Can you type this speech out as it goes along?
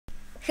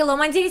Hello,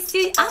 my dear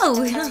student. Oh!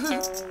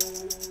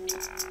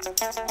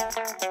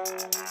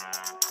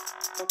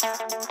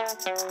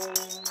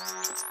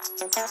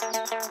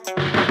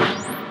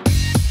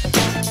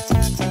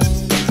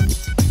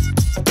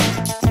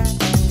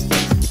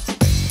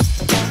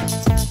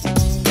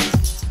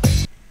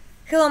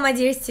 Hello, my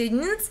dear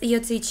students.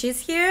 Your teacher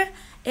is here,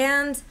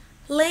 and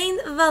Lane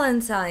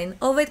Valentine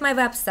over at my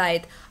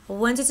website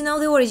wanted to know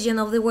the origin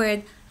of the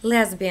word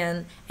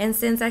lesbian, and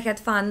since I had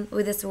fun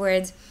with this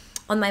word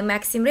on my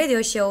Maxim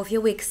radio show a few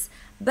weeks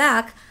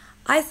back,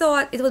 I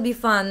thought it would be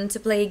fun to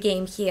play a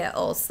game here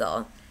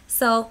also.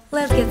 So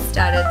let's get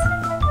started.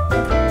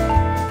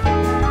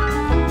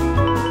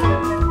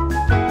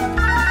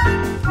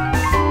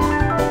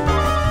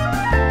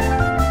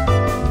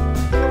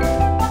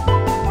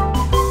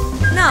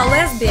 Now,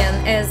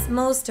 lesbian, as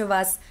most of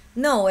us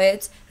know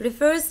it,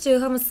 refers to a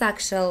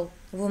homosexual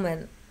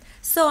woman.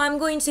 So I'm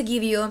going to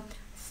give you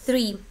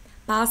 3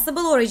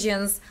 possible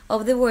origins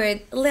of the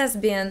word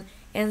lesbian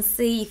and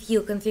see if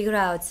you can figure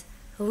out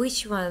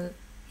which one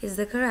is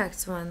the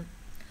correct one.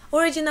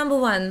 Origin number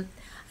 1.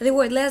 The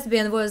word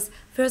lesbian was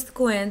first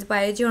coined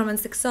by a German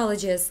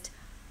sexologist,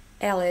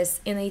 Ellis,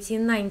 in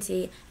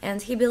 1890,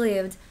 and he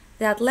believed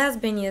that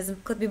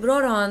lesbianism could be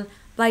brought on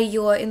by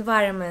your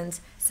environment,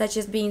 such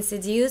as being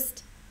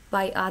seduced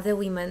by other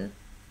women.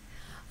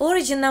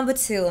 Origin number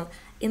 2.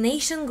 In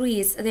ancient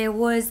Greece, there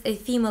was a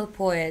female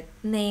poet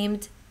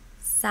named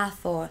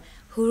Sappho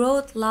who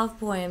wrote love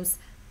poems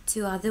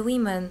to other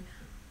women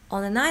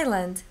on an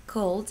island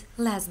called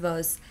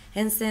Lesbos,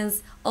 and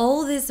since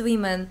all these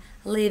women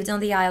lived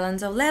on the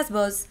island of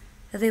Lesbos,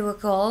 they were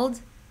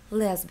called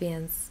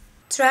lesbians.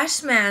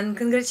 Trash man,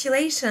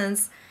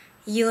 congratulations!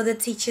 You're the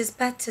teacher's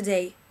pet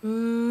today.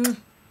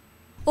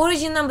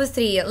 Origin number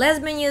 3.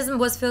 Lesbianism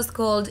was first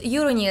called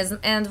Euronism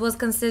and was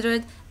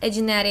considered a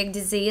genetic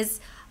disease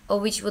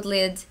which would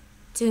lead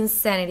to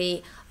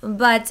insanity,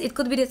 but it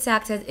could be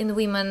detected in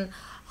women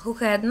who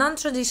had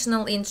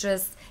non-traditional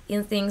interests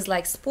in things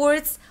like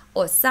sports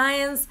or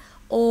science,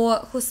 or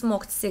who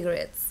smoked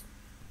cigarettes.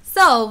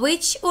 So,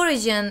 which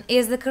origin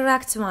is the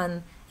correct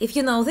one? If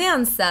you know the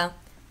answer,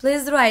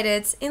 please write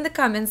it in the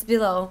comments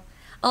below.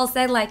 Also,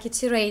 I'd like you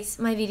to rate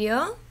my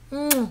video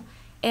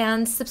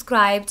and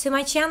subscribe to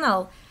my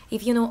channel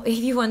if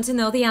you want to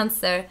know the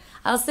answer.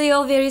 I'll see you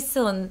all very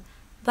soon.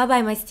 Bye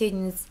bye, my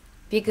students.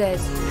 Be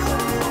good.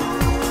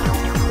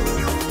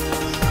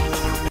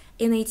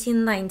 In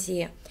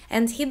 1890,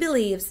 and he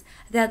believes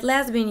that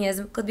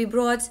lesbianism could be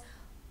brought.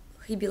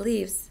 He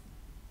believed.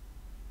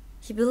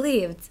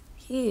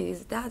 He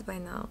is dead by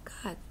now.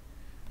 God.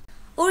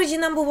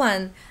 Origin number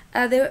 1.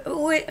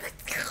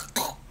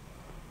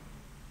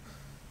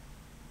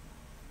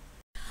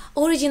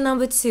 Origin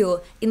number 2.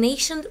 In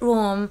ancient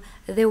Rome,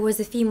 there was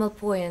a female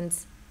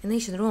poet. In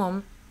ancient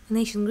Rome? In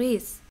ancient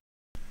Greece?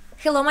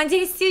 Hello, my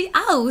dear student.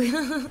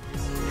 Ow!